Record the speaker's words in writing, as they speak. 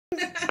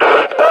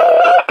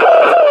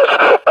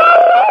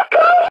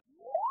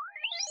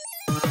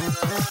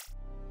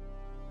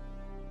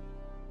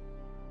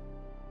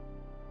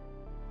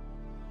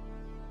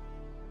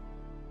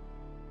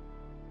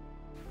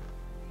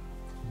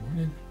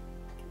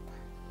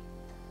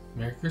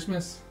Merry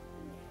Christmas.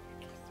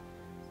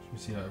 Should we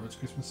see how which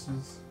Christmas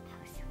is?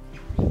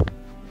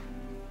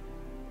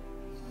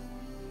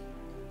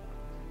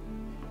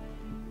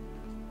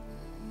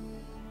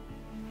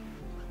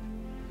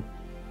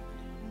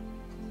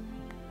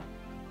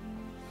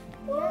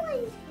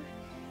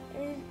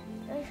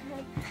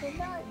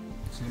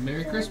 Say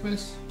Merry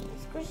Christmas.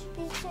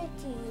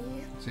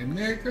 Say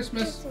Merry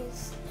Christmas.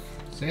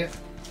 Say it.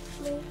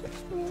 Merry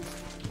Christmas.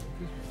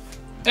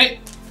 Hey!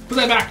 Put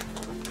that back!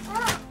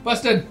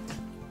 Busted!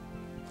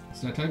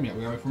 It's not time yet.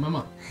 We gotta wait for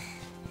Mama.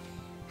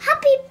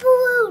 Happy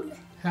balloon.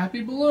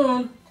 Happy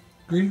balloon.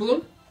 Green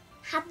balloon?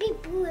 Happy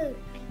balloon.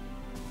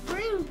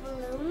 Green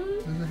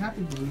balloon. There's a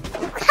happy balloon.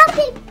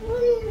 Happy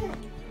balloon.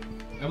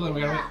 Evelyn,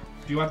 we gotta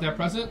wait. Do you want that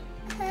present?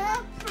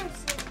 Present.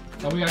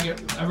 Oh, we gotta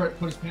get Everett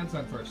put his pants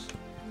on first.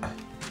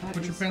 That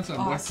Put your is pants on,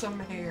 boy. awesome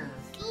hair.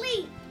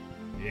 Sleep.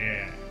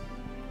 Yeah.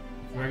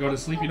 You wanna go to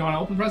sleep? You don't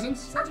wanna open presents?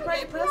 Such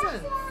great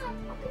presents.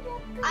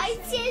 I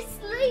said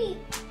sleep.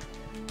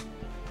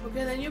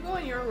 Okay, then you go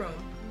in your room.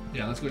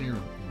 Yeah, let's go in your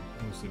room.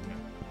 We'll sleep again.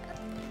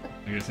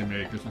 Are you gonna say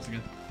Merry Christmas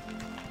again?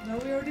 No,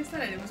 we already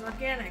said it. It was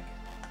organic.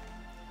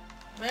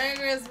 Merry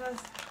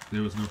Christmas.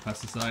 There was no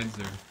pesticides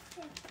or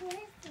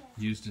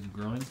used in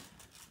growing.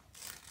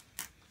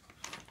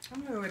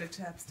 I'm gonna go get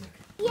a chapstick.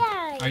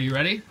 Yeah. Are you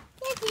ready?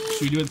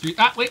 Should we do it in 3?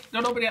 Ah, wait,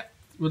 don't open yet.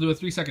 We'll do it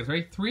 3 seconds,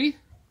 right? 3,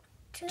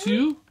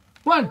 2,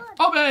 1.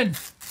 Open!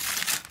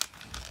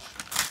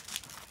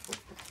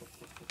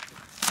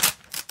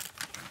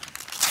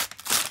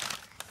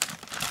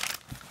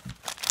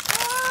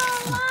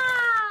 Oh,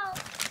 wow.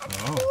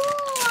 Oh.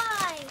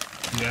 Boy.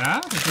 Yeah?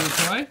 Is it a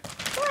toy?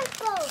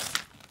 Purple.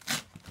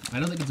 I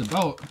don't think it's a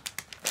boat.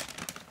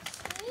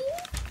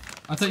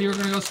 I thought you were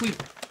gonna go sleep.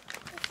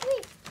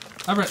 Sleep.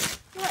 Everett,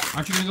 What?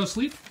 aren't you gonna go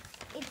sleep?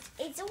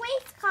 It's a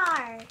race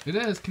car. It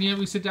is. Can you have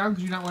me sit down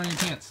because you're not wearing your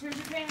pants? Here's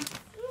your pants.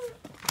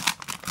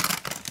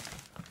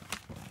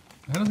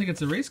 I don't think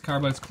it's a race car,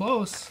 but it's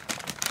close.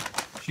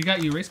 She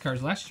got you race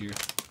cars last year.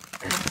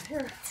 Here.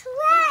 Train.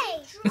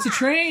 It's a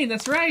train.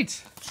 That's right.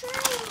 Train.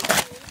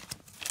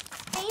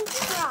 Train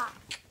truck.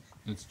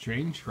 It's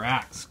train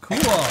tracks. Cool.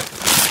 It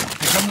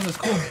comes in this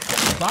cool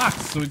box,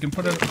 so we can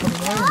put it away.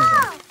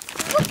 Wow.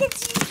 Look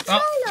at you.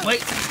 Oh,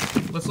 wait.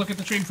 Let's look at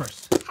the train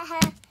first.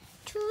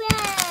 Train.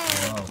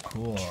 Oh,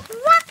 cool.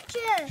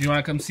 Tractor. Do you want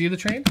to come see the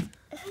train?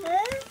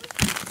 Uh-huh.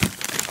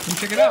 Come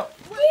check it out.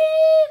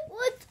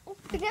 Let's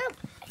open up.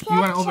 You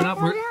want to open up?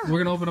 We're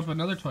going to open up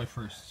another toy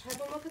first. Have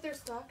a look at their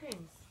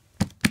stockings.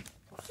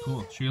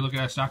 Cool. Should you look at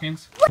our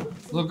stockings?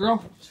 Little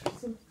girl?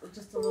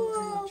 Just a little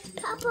Whoa, tiny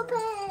treat. Papa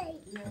Pig.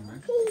 Yeah.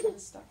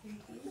 Stocking.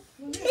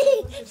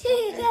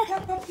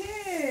 Peppa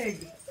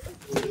Pig.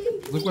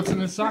 Look what's in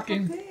the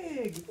stocking.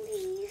 Pig.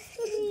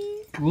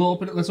 We'll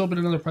open it. Let's open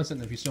another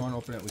present. If you still want to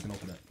open it, we can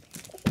open it.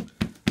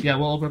 Yeah,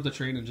 we'll open up the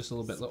train in just a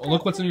little bit.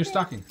 Look what's in your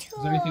stocking. Is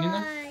there anything in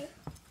there?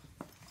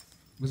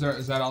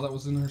 Is that all that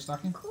was in her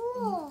stocking?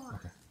 Cool.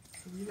 Okay.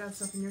 You got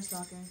stuff in your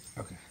stocking.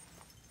 Okay.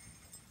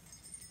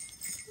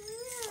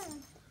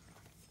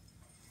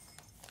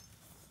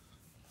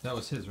 That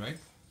was his, right?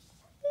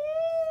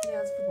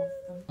 Yeah, it's for both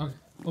of them. Okay.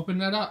 Open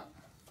that up.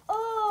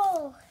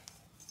 Oh.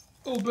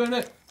 Open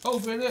it.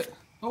 Open it.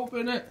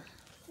 Open it.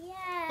 Yeah.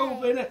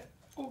 Open it.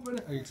 Open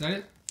it. Are you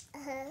excited?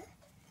 Uh-huh.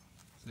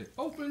 Say,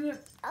 open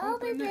it.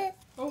 Open it.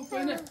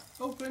 Open it.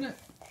 Open it.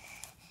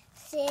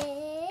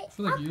 Say, I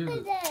feel like open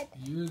it.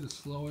 you're the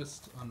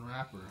slowest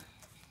unwrapper.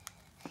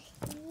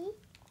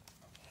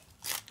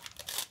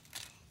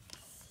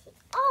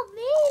 Oh,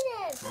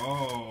 Minions.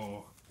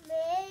 Oh,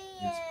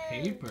 Minions. it's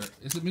paper.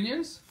 Is it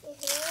Minions?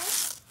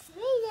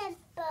 Minions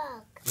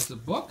book. It's a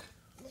book?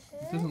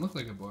 It doesn't look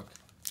like a book.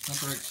 It's not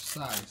the right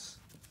size.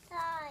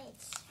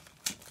 Sides.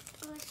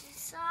 What's the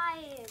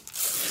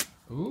size?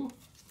 Ooh,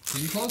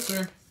 getting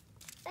closer.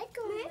 Like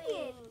a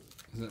minion.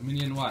 Is it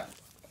Minion what?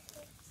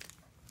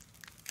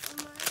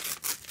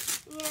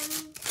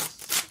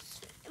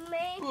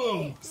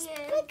 Boom.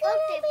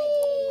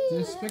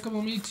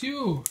 Despicable Me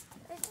too.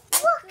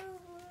 Look,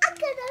 I got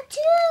a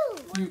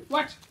two.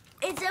 What?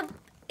 It's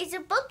a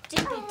book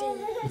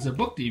DVD. It's a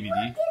book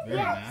DVD. Very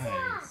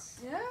nice.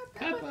 Yeah,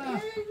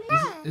 Peppa. Pig.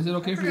 Is it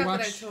okay I if we forgot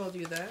that I watch? told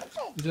you that.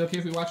 Is it okay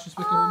if we watch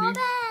Despicable Me?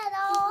 Open.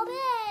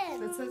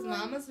 It says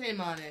Mama's name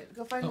on it.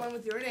 Go find Oh. one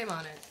with your name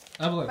on it.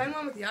 Evelyn. Find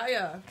one with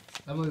Yaya.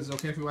 Evelyn, is it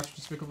okay if we watch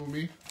Despicable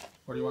Me?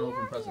 Or do you want to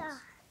open presents?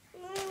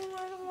 You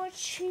want to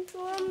watch it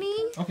for me?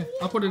 Okay,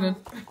 I'll put it in.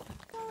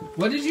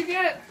 What did you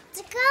get?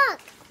 It's a cook.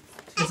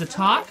 It's a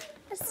talk?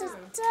 It's a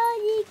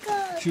tiny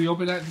cook. Should we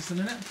open that in just a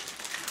minute?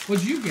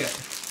 What'd you get?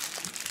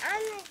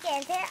 I'm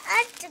gonna get an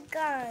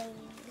octagon.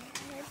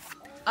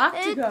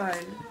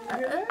 Octagon.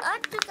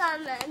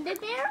 Octagon and the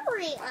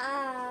berry. The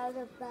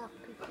octagon.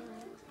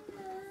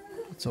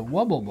 It's a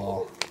wubble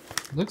ball.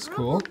 Looks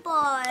cool. Rubber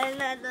ball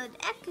and an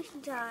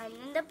octagon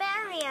and the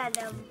berry on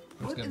them.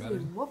 Let's What get is a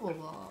better. wobble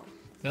ball?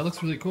 That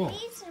looks really cool.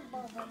 These are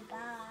bubble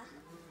ball.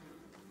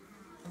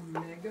 A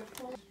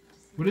megaphone?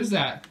 What is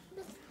that?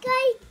 The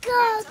sky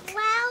goes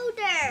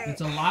louder.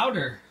 It's a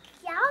louder.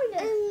 Yeah.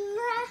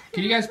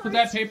 Can you guys put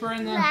that paper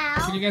in the?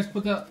 Can you guys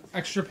put the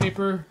extra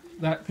paper,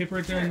 that paper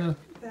right there in the?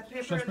 That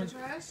paper in the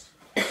trash?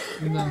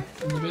 In the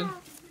bin.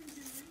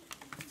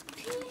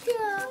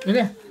 In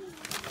there.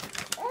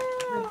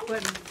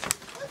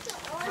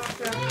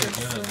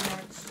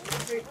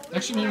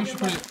 Actually, maybe we should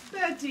put it.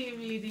 That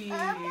DVD.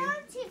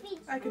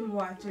 I can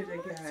watch it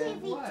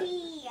again. What?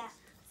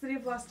 City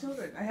of Lost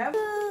Children. I have.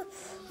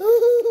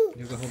 You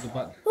have to hold the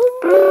button.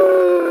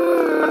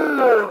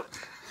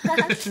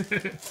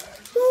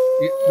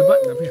 The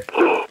button up here.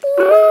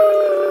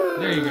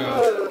 There you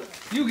go.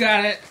 You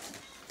got it.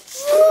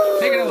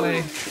 Take it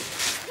away.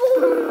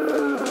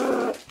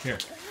 Here.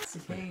 It's a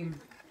game.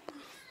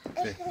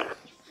 Okay.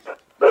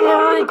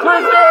 Merry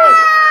Christmas!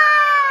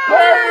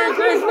 Merry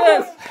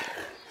Christmas!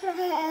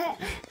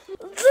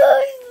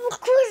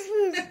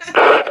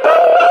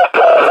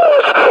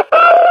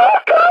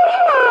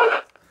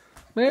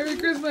 Merry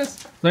Christmas!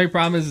 The only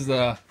problem is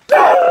the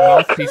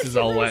mouthpiece is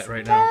all wet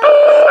right now.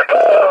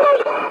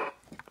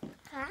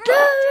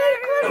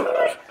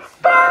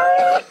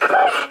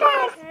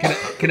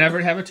 Can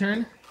Everett have a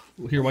turn?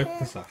 Here, wipe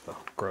this off though.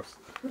 Gross.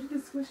 What are the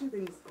squishy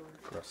things for?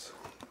 Gross.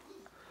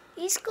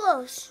 He's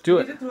close. Do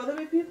Did you it. throw them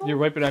at people? You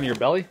wipe it on your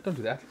belly? Don't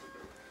do that.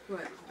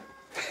 What?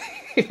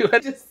 You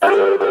had- Just. What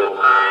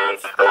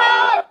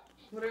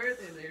are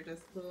they? They're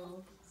just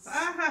little.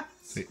 Ah!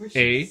 Squishy,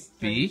 A,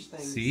 B, strange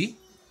things. C.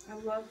 I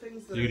love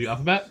things that You are do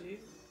alphabet? squishy.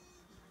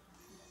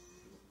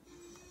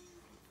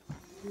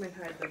 You might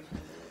hide them.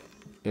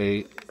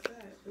 A, What's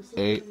that? There's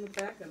something A. in the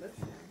back of this.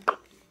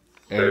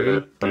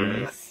 A,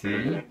 B,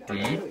 C, D,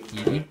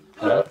 E,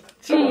 F,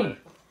 G.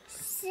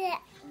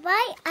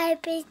 Why I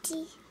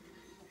busy?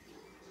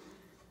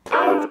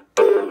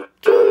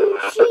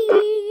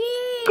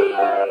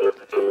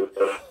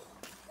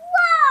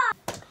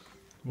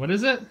 What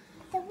is it?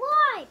 The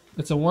why?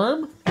 It's a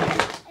worm?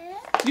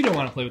 You don't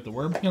want to play with the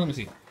worm. Here, let me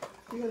see.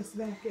 You gotta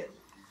smack it.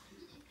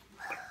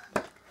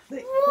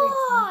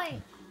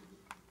 Why?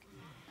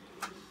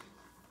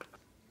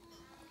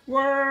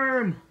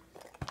 Worm!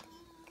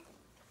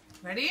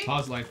 Ready?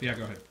 Pause life. Yeah,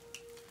 go ahead.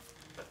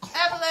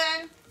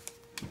 Evelyn!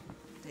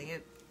 Dang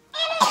it.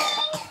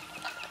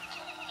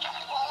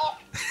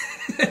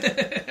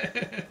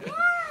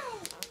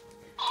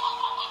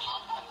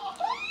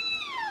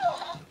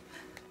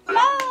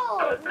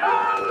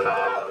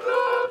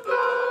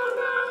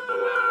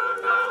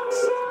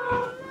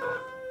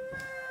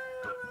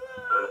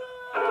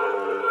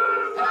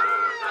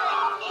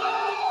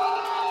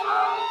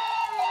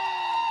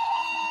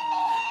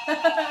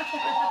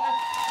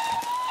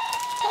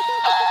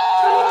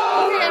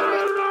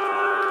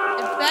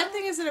 If that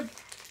thing isn't a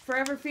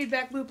forever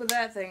feedback loop of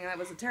that thing, that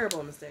was a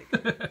terrible mistake.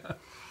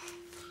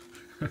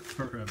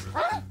 Forever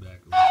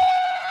feedback.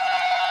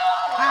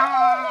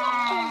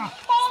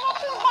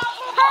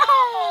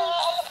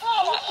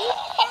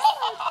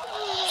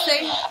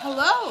 Say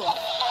hello.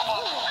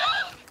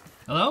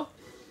 Hello?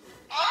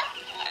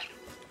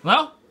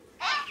 Hello?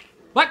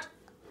 What?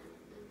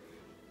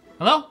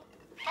 Hello?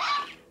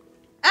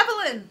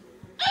 Evelyn!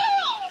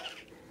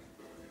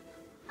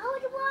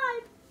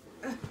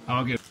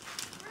 I'll get.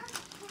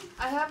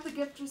 I have the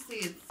gift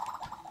receipts.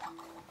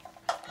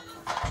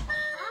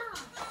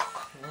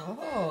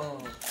 Oh.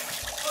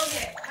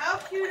 Okay, how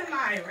cute am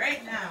I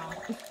right now?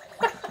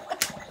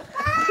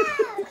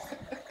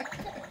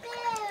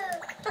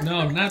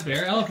 No, not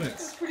bear.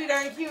 Elephants. Pretty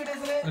darn cute,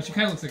 isn't it? Oh, she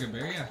kind of looks like a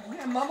bear, yeah.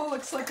 Yeah, Mama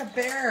looks like a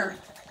bear.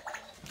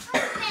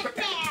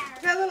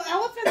 Got little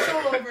elephants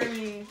all over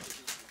me.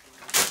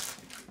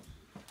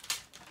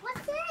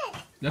 What's it?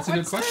 That's a good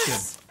What's question.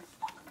 this?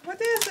 What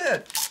is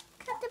it?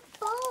 Got the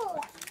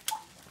boat.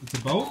 It's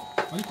a boat?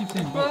 Why do you keep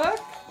saying boat? Book?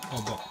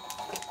 Oh, boat.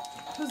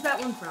 Who's that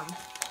one from?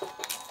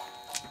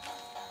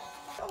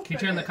 Can you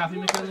turn the coffee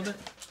maker a little bit?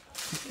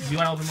 Do you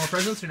want to open more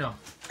presents or no?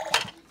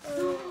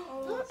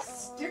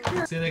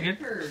 Stickers. Say that again.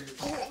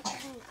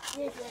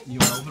 You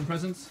want to open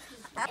presents?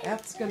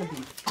 That's gonna be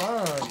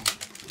fun.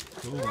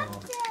 Cool.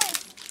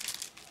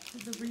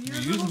 The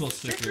Reusable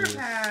stickers.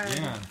 pad.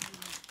 Yeah.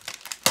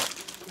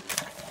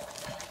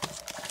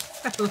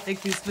 I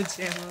like these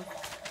pajamas.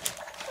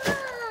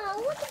 Wow,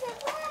 look at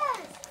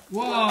that.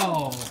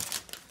 Whoa!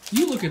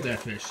 You look at that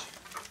fish.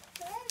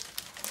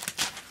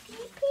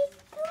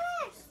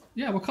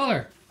 Yeah, what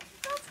color?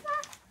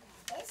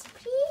 It's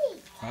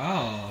pink.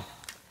 Oh.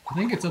 I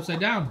think it's upside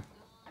down.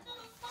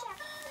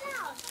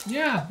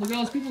 Yeah, look at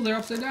all those people there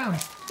upside down.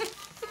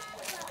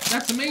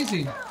 That's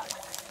amazing.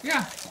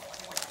 Yeah.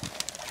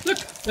 Look,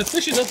 the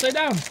fish is upside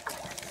down.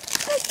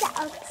 It's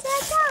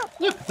upside down.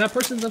 Look, that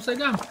person's upside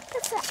down.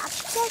 It's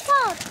upside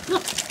down.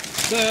 Look,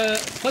 the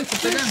plate's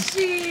upside down.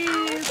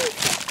 Jeez,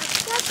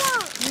 It's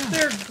upside down.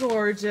 they're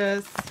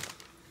gorgeous.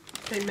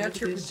 They match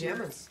your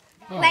pajamas.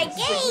 Oh, Play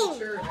game.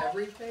 Sure,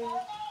 everything.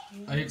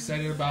 are you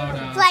excited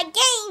about Play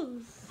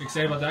game.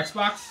 excited about the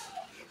Xbox?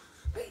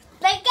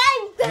 Play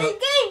game. Play No.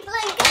 game.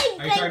 Play game.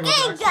 Are you Play talking about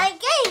game. the Play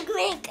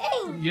game.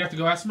 Play game. You have to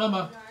go ask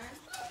Mama.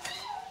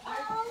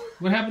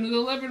 What happened to the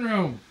living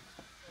room?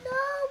 No,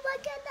 look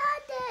at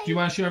that Do you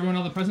want to show everyone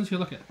all the presents? Here,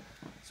 look at.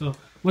 So,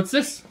 what's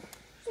this?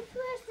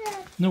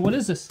 No, what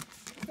is this?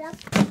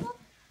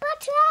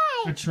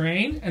 A A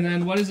train? And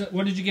then what is it?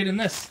 What did you get in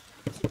this?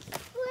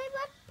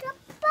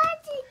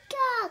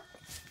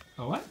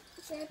 A what?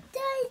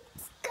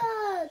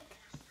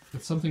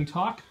 Did something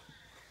talk?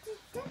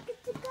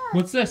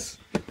 What's this?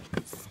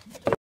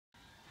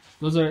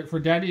 Those are for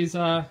Daddy's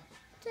new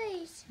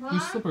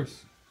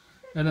slippers.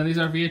 And then these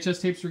are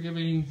VHS tapes we're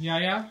giving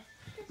Yaya.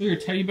 Look at your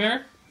teddy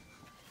bear.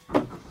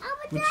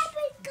 Which,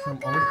 from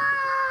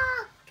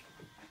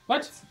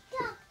what?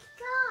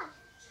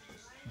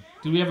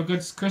 Do we have a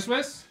good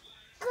Christmas?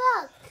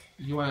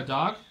 You want a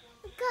dog?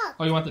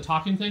 Oh, you want the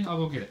talking thing? I'll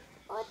go get it.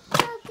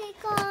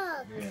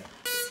 Yeah.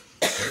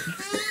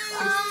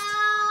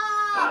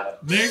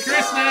 Merry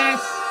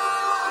Christmas!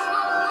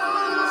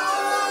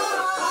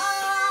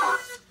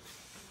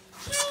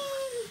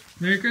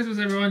 Merry Christmas,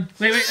 everyone.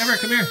 Wait, Everett,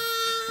 come here.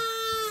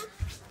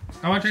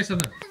 I want to try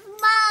something.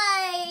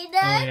 Mine.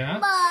 Oh, yeah?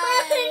 Mine.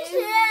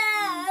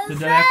 Did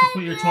Dad have to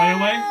put your toy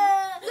away?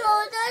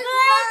 No, that's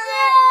mine.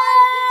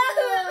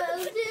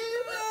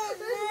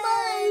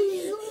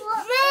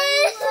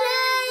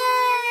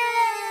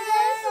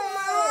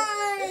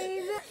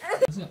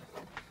 What's it?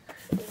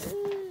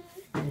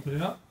 Open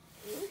it up.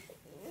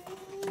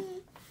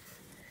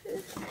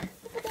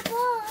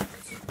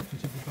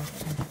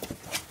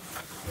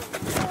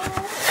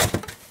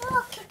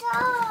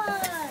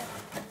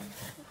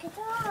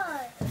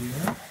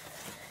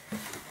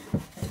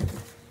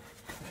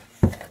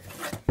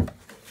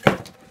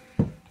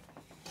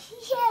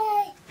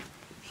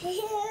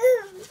 Yeah.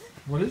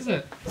 What is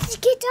it? It's a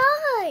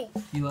guitar.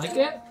 You like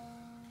it?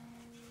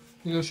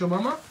 You gonna show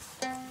Mama?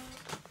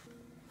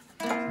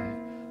 I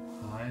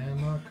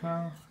am a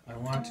cow. I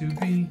want to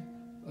be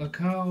a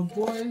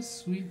cowboy,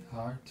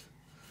 sweetheart.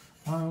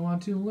 I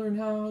want to learn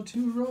how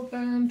to rope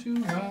and to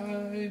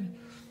ride.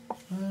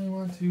 I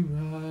want to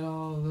ride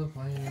all the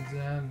plains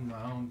and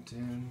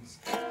mountains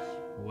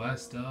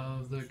west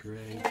of the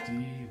Great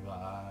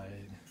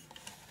Divide.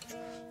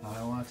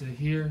 I want to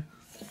hear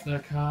the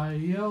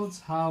coyotes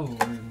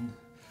howling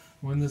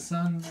when the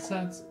sun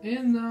sets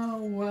in the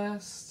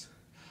west.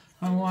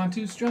 I want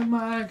to strum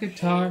my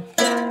guitar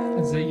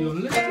and say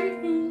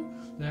yo-lady-oo.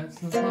 That's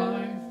the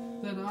life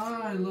that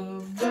I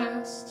love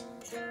best.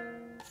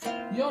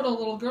 Yodel,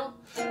 little girl.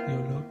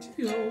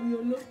 Yo-lo-ti-yo,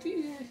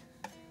 yo-lo-ti-yo.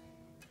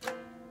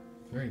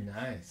 Very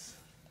nice.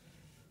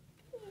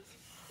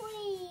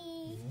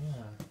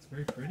 Yeah, it's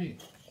very pretty.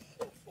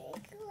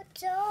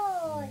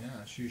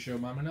 Yeah, should you show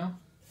Mama now?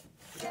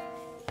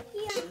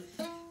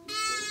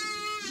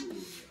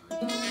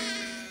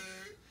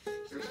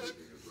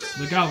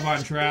 Look out,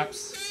 Von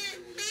Traps.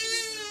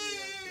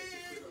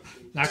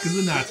 Not because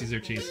the Nazis are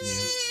chasing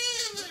you.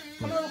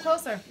 Come a little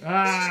closer.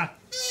 Ah!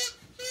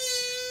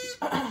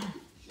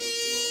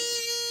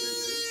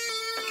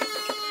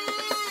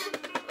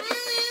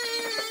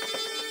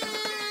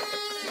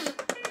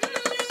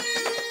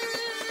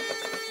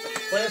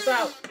 Play us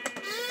out.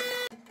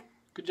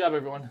 Good job,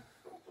 everyone.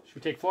 Should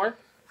we take 4?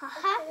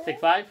 Take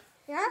 5?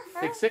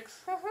 Take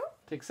 6?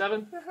 Take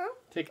 7?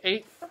 Take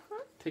 8?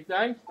 Take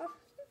 9?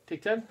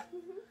 Take 10?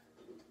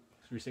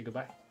 Should we say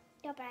goodbye?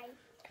 Goodbye.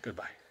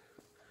 Goodbye.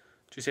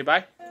 Should we say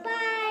bye?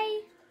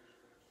 Bye.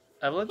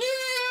 Evelyn?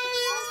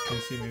 Can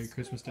you say Merry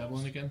Christmas to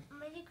Evelyn again?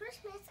 Merry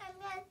Christmas,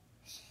 Evelyn.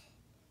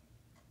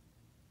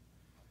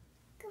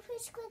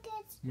 Goofus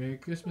Crickets. Merry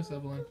Christmas,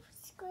 Evelyn.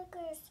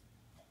 Squickers.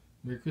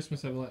 Merry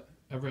Christmas, Evelyn.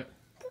 Everett.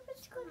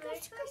 Goofus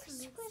Crickets.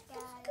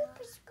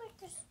 Goofus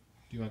Crickets.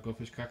 Do you want Go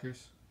Fish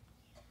Crackers?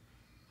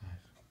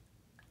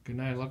 Good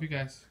night. I love you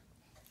guys.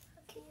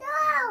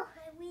 No.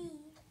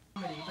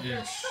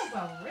 Yes. So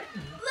well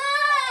written. Bye.